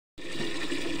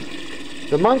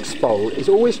The monk's bowl is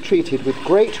always treated with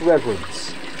great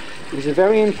reverence. It is a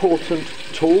very important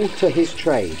tool to his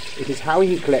trade. It is how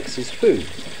he collects his food.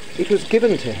 It was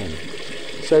given to him,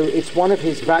 so it's one of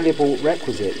his valuable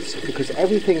requisites, because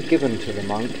everything given to the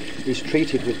monk is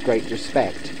treated with great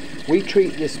respect. We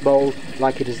treat this bowl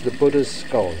like it is the Buddha's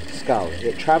skull.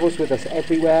 It travels with us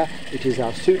everywhere. It is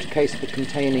our suitcase for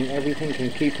containing everything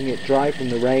and keeping it dry from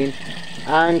the rain,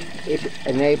 and it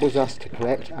enables us to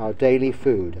collect our daily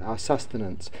food, our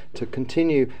sustenance, to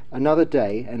continue another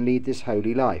day and lead this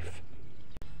holy life.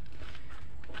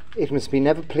 It must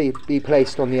never be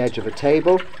placed on the edge of a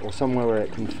table or somewhere where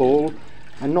it can fall,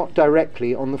 and not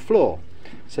directly on the floor,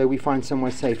 so we find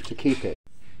somewhere safe to keep it.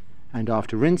 And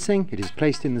after rinsing, it is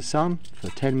placed in the sun for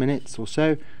 10 minutes or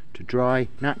so to dry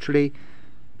naturally,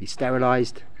 be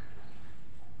sterilized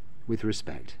with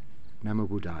respect. Namo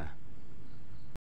Buddhaya.